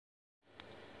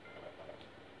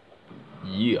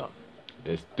Yeah,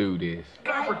 let's do this.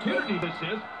 Opportunity this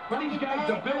is for these guys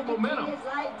to build momentum. He's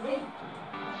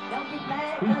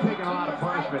taking a lot of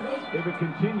punishment. If it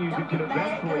continues, it could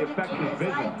eventually affect his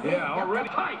vision. Yeah, already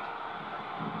tight.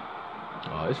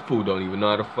 Oh, this fool don't even know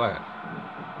how to fight.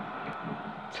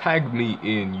 Tag me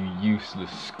in, you useless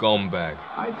scumbag.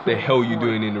 The hell you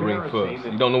doing in the ring first?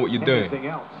 You don't know what you're doing.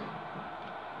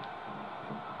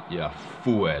 Yeah,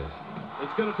 fool.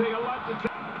 It's gonna take a lot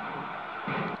to.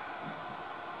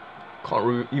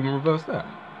 Can't even reverse that.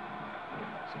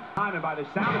 Timing by the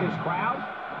sound of this crowd.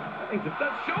 I think the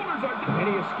shoulders are. And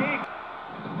he escaped.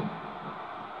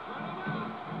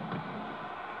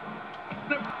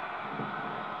 This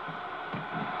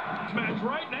match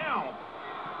right now.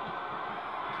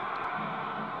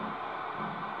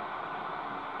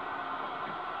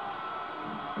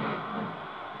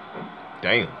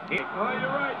 Damn. Oh, you're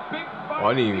right. Big fight. Oh,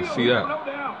 I didn't even see that. No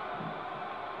doubt.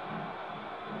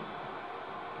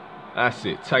 That's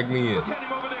it. Tag me in. Look at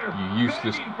him over there. You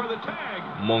useless for the tag.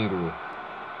 mongrel.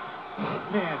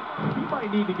 Man, he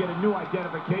might need to get a new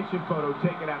identification photo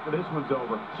taken after this one's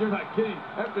over. You're not kidding.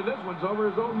 After this one's over,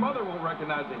 his own mother won't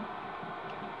recognize him.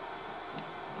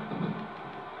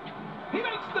 He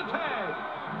makes the tag.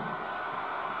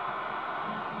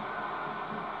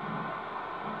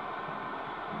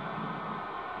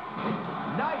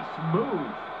 Nice move.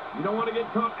 You don't want to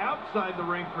get caught outside the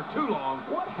ring for too long.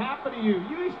 What happened to you?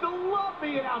 You used to love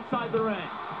being outside the ring.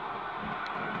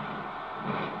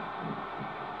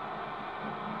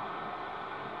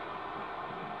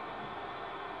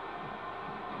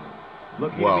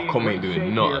 Wow, Come ain't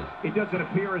doing nothing. It doesn't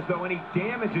appear as though any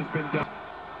damage has been done.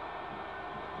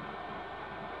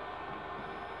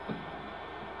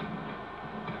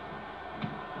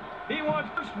 He wants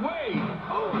first wave.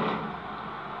 Oh.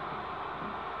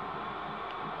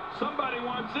 Somebody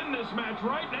wants in this match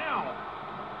right now.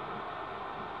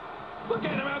 Look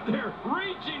at him out there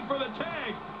reaching for the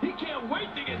tag. He can't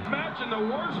wait to get match in the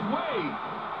worst way.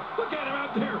 Look at him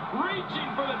out there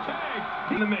reaching for the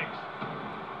tag. In the mix.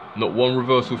 Not one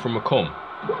reversal from a com.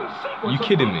 You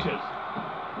kidding me?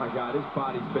 My God, his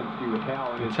body's been through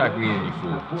hell. And Tag me in, you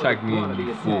fool. Tag me in,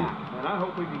 you fool. And I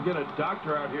hope we can get a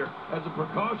doctor out here as a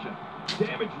precaution.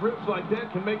 Damaged ribs like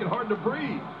that can make it hard to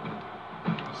breathe.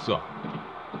 So.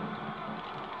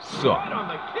 Right on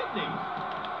the kidneys.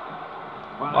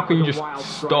 How can you just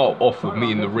start off with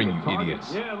me in the ring, you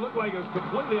idiots? Yeah, it looked like it was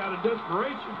completely out of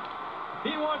desperation.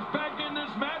 He wants back in this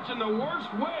match in the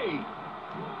worst way.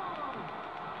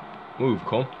 Move,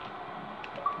 Com.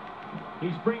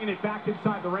 He's bringing it back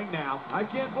inside the ring now. I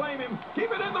can't blame him. Keep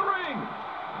it in the ring.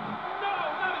 No,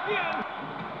 not again.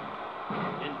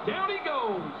 And down he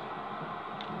goes.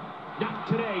 Not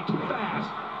today, too fast.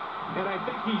 And I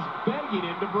think he's begging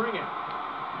him to bring it.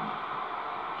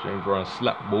 James Brown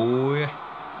slap, boy.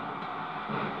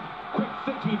 Quick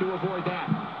thinking to avoid that.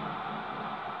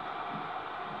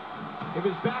 If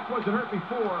his back wasn't hurt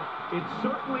before, it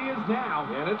certainly is now.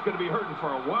 And it's going to be hurting for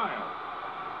a while.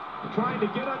 Trying to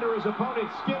get under his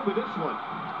opponent's skin with this one.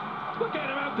 Look at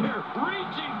him out there,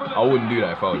 reaching for the I wouldn't do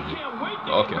that if I was you. He can't wait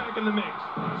to get back in the mix.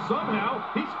 Somehow,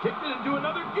 he's kicked it into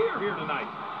another gear here tonight.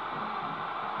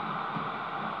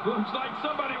 Looks like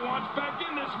somebody wants back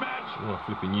in this match. Oh,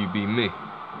 flipping you be me.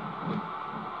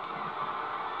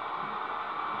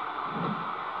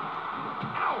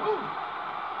 Ow!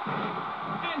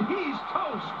 And he's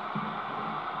toast.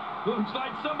 Looks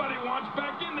like somebody wants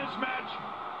back in this match.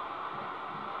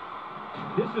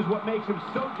 This is what makes him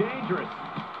so dangerous.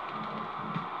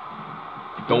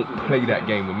 Don't play that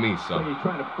game with me, son. He's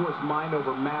trying to force mind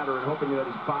over matter and hoping that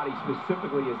his body,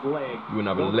 specifically his leg, you wouldn't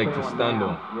have a leg to stand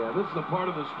on. Yeah, this is a part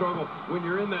of the struggle when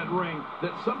you're in that ring,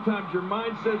 that sometimes your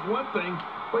mind says one thing,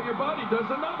 but your body does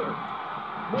another.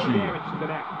 More damage to the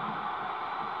neck.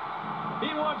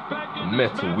 He wants back in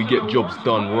metal. We get jobs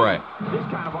done right. This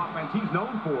kind of offense he's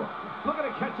known for. Look at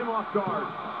it, catch him off guard.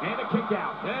 And a kick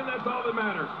out. And that's all that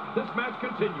matters. This match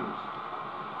continues.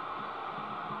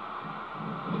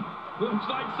 Looks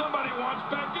like somebody wants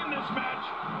back in this match.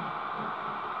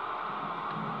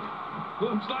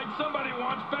 Looks like somebody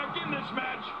wants back in this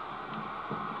match.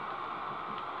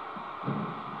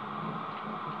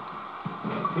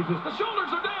 The shoulders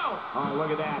are down. Oh,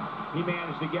 look at that. He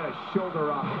managed to get a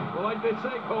shoulder up. Well, like they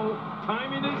say, Cole,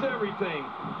 timing is everything.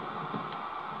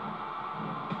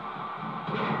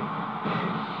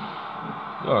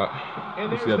 All right.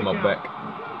 Let's get my back.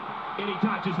 And he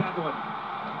touches that one.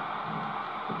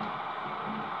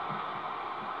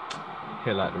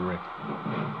 Hell out the ring.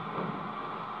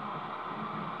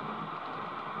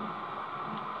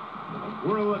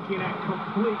 We're looking at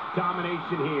complete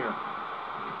domination here.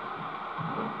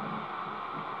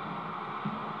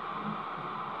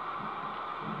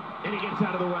 And he gets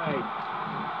out of the way.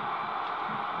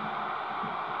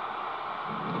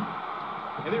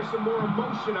 And there's some more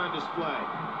emotion on display.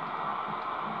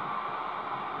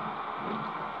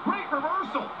 Great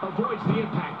reversal. Avoids the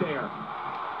impact there.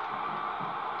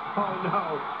 Oh,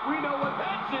 no. We know what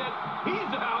that's it.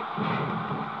 He's out.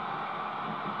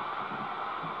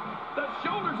 The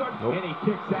shoulders are... Nope. And he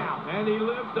kicks out. And he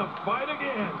lives to fight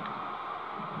again.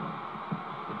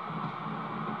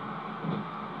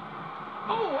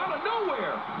 Oh, out of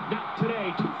nowhere. Not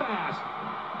today. Too fast.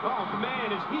 Oh,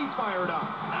 man, is he fired up.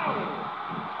 Ow.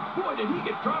 Boy, did he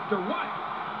get dropped or what?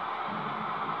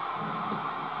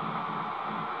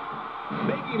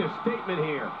 Making a statement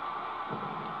here.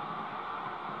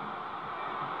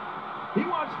 He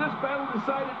wants this battle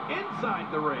decided inside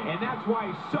the ring. And that's why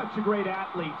he's such a great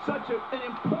athlete, such an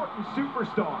important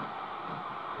superstar.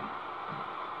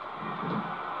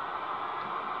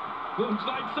 Looks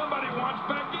like somebody wants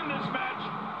back in this match.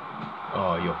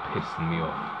 Oh, you're pissing me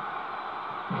off.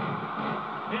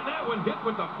 And that one hit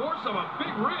with the force of a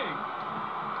big rig.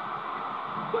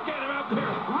 Look at him out there,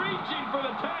 reaching for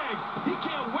the tag. He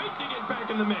can't wait to get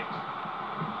back in the mix.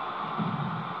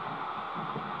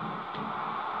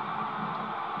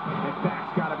 His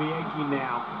back's got to be aching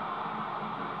now.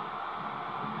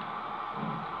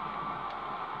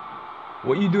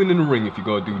 What are you doing in the ring if you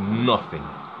gotta do nothing?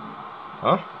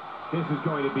 Huh? This is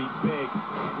going to be big,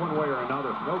 one way or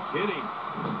another. No kidding.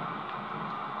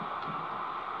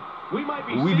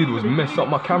 All we did was mess up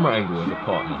my camera angle as a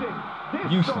partner.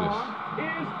 Useless.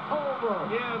 Is over.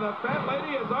 Yeah, the fat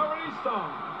lady has already sung.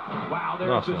 Wow,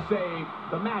 there's the save.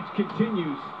 The match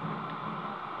continues.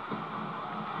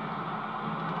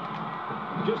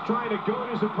 Just trying to goad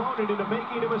his opponent into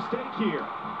making a mistake here.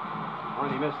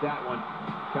 Oh, he missed that one.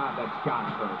 God, that's got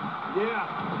to hurt. Yeah,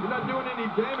 you're not doing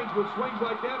any damage with swings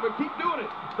like that, but keep doing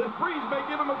it. The freeze may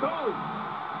give him a cold.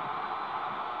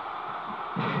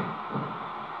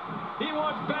 He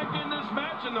wants back in this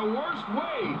match in the worst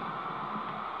way.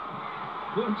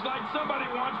 Looks like somebody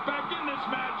wants back in this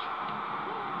match.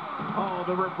 Oh,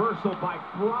 the reversal by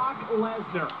Brock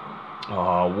Lesnar.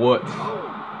 Oh, what?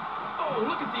 Oh,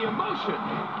 look at the emotion.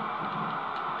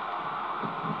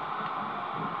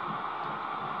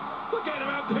 Look at him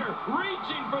out there,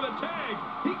 reaching for the tag.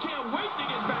 He can't wait to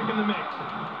get back in the mix.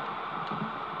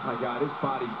 My God, his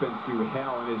body's been through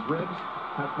hell, and his ribs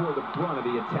have bore the brunt of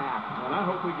the attack. And I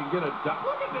hope we can get a duck.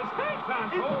 Look at this hang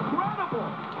time. Incredible.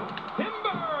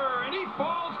 Timber, and he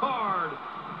falls hard.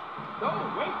 Oh,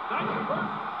 wait, nice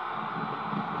reverse.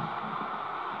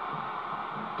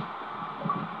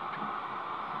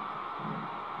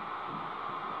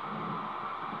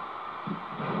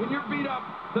 When you're beat up,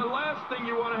 the last thing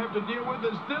you want to have to deal with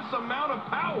is this amount of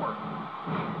power.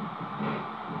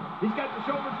 He's got the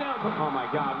shoulders down. Oh, my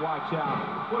God, watch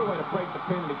out. What a way to break the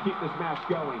pin and to keep this match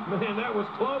going. Man, that was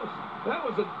close. That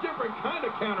was a different kind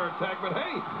of counterattack, but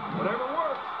hey, whatever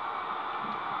works.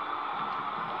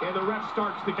 And the ref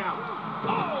starts to count.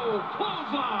 Oh,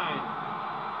 clothesline.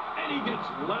 And he gets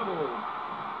leveled.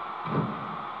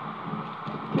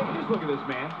 Yeah, just look at this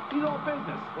man. He's all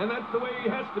business. And that's the way he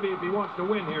has to be if he wants to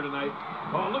win here tonight.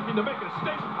 Oh, looking to make a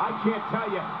statement. I can't tell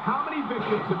you how many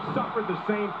victims have suffered the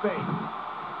same fate.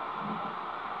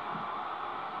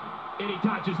 And he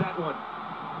dodges that one.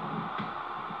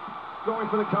 Going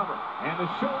for the cover. And the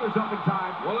shoulders up in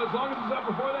time. Well, as long as it's up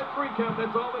before that 3 count,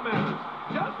 that's all that matters.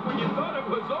 Just when you thought it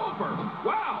was over.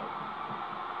 Wow.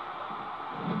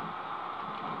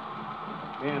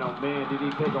 Man, oh man, did he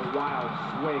take a wild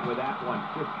swing with that one.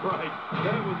 That's right.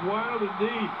 That was wild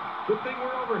indeed. Good thing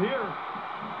we're over here.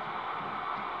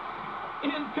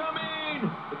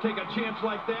 Incoming! To take a chance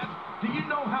like that, do you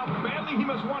know how badly he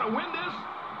must want to win this?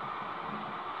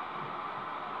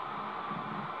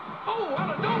 Oh, out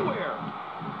of nowhere!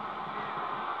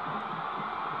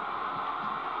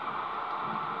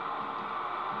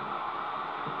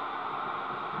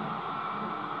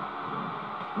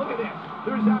 Look at this.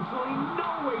 There is absolutely no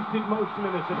wasted motion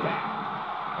in this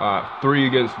attack. Alright, 3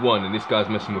 against 1, and this guy's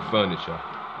messing with furniture.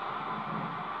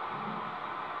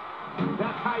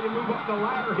 That's how you move up the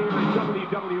ladder here in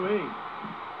WWE.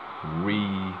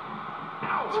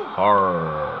 Retard.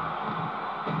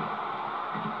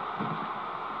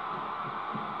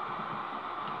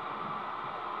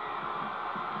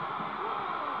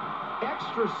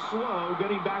 Extra slow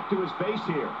getting back to his base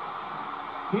here.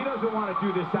 He doesn't want to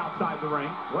do this outside the ring.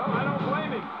 Well, I don't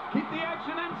blame him. Keep the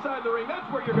action inside the ring. That's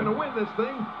where you're going to win this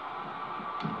thing.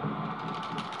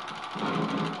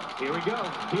 Here we go.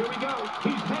 Here we go.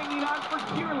 He's hanging on for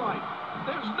dear life.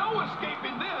 There's no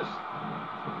escaping this.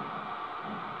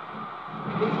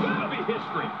 It's got to be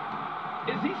history.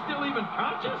 Is he still even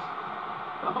conscious?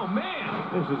 Oh, man.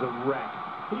 This is a wreck.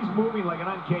 He's moving like an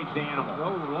uncaged animal.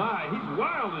 No lie. He's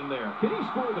wild in there. Can he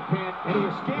score the pin? And he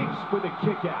escapes with a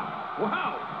kick out.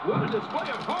 Wow. What a display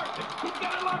of heart. He's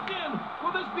got it locked in.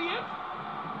 Will this be it?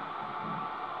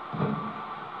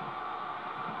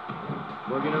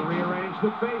 We're going to rearrange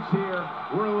the face here.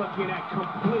 We're looking at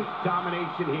complete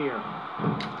domination here.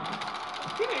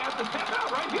 He may have to tap out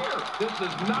right here. This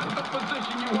is not the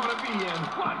position you want to be in.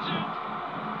 Watch it.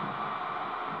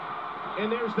 And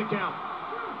there's the count.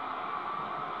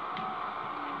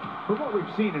 From what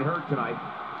we've seen and heard tonight,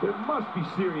 there must be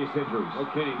serious injuries.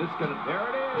 Okay, this is gonna. There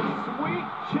it is. Sweet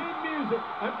chin music.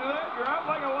 After that, you're out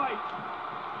like a light.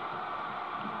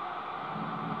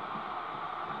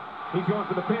 He's going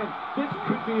for the pin. This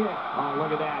could be it. Oh,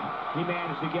 look at that. He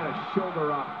managed to get a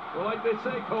shoulder up. Well, like they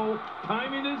say, Cole,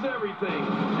 timing is everything.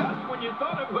 Just when you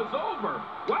thought it was over.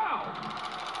 Wow.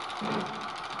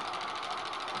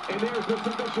 And there's the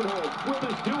submission hold. Will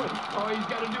this do it? Oh, he's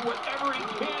got to do whatever he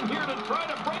can here to try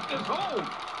to break this hold.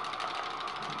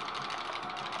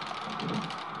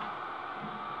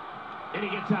 And he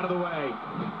gets out of the way.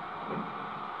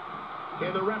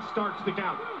 And the ref starts the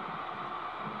count.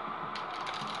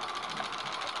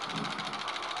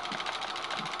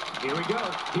 Here we go.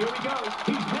 Here we go.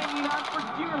 He's hanging on for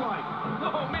dear life.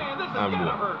 Oh, man, this is going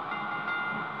to hurt.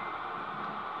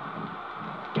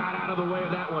 Got out of the way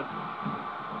of that one.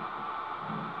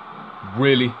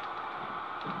 Really?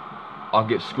 I'll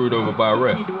get screwed over by a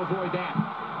ref. Need to avoid that.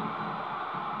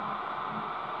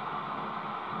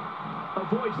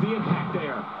 Avoids the impact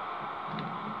there.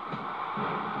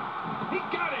 He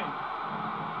got him.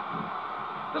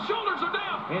 The shoulders are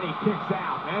down. And he kicks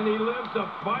out. And he lives to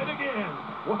fight again.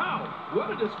 Wow, what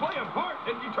a display of heart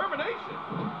and determination.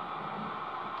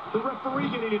 The referee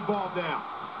getting involved now.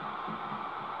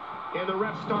 And the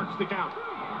ref starts the count.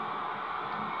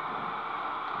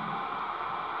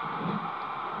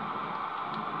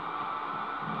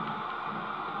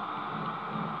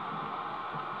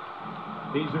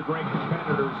 These are great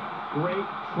competitors, great,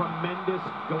 tremendous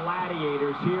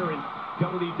gladiators here in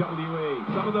WWE.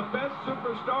 Some of the best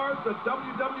superstars that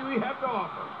WWE have to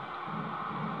offer.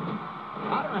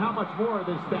 I don't know how much more of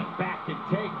this that back can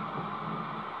take.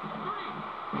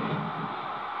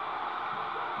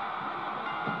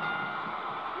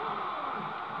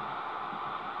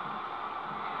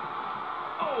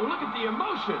 Oh, look at the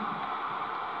emotion.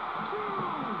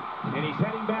 And he's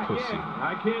heading back in.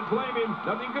 I can't blame him.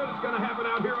 Nothing good is going to happen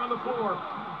out here on the floor.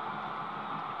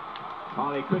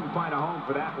 Oh, they couldn't find a home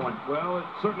for that one. Well, it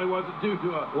certainly wasn't due to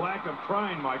a lack of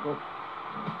trying, Michael.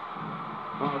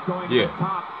 Oh, going to the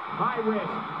top. High risk.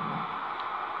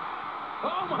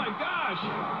 Oh, my gosh.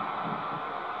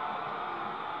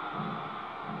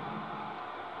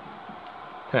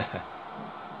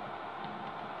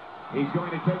 He's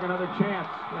going to take another chance.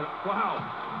 Wow.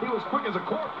 He was quick as a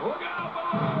cork. Look out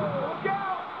below. Look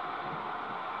out.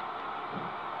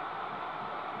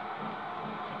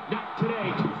 Not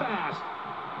today. Too fast.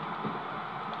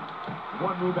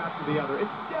 One move after the other.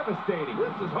 It's devastating.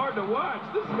 This is hard to watch.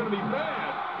 This is going to be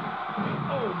bad.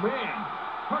 Oh, man.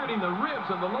 Targeting the ribs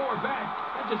and the lower back.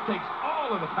 That just takes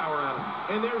all of the power out of him.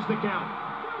 And there's the count.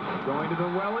 Going to the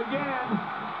well again.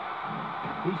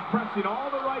 He's pressing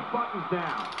all the right buttons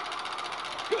now.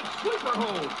 Good sleeper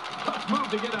hold. Tough move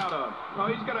to get out of. Oh,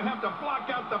 he's going to have to block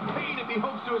out the pain if he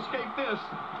hopes to escape this.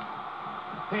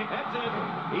 Hey, that's it.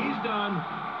 He's done.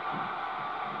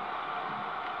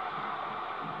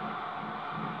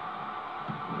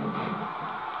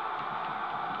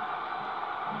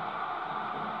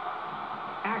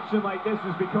 Action like this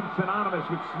has become synonymous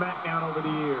with SmackDown over the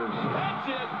years. That's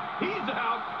it. He's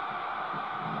out.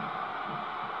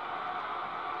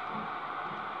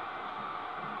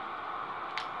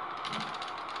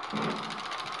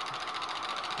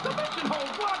 Submission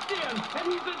hold locked in, and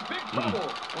he's in big trouble.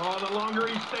 Oh, the longer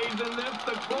he stays in this,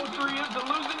 the closer he is to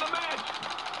losing the match.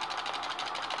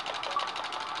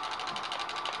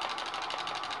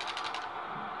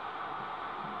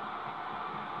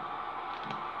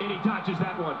 And he dodges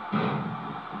that one.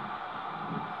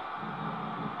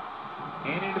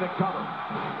 And into the cover.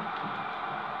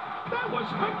 That was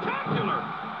spectacular.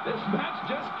 This match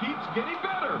just keeps getting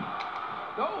better.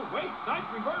 Oh, wait, nice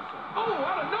reversal. Oh,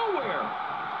 out of nowhere.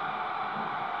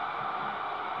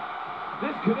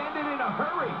 This could end it in a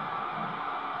hurry.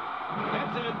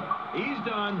 That's it. He's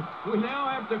done. We now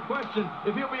have to question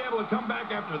if he'll be able to come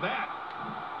back after that.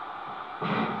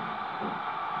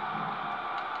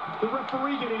 The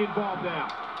referee getting involved now.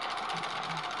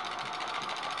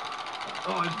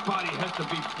 Oh, his body has to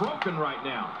be broken right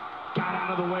now. Got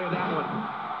out of the way of that one.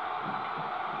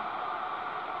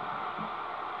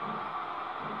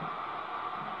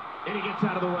 he gets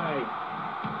out of the way.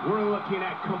 We're looking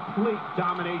at complete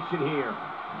domination here.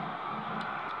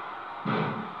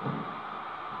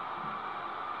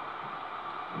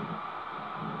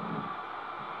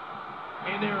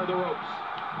 And there are the ropes.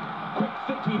 Quick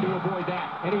thinking to avoid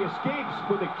that. And he escapes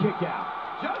with a kick out.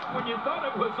 Just when you thought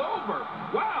it was over.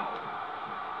 Wow.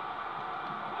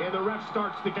 And the ref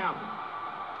starts the count.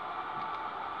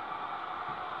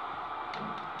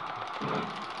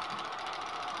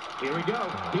 Here we go.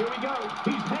 Here we go.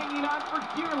 He's hanging on for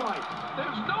dear life.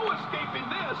 There's no escaping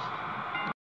this.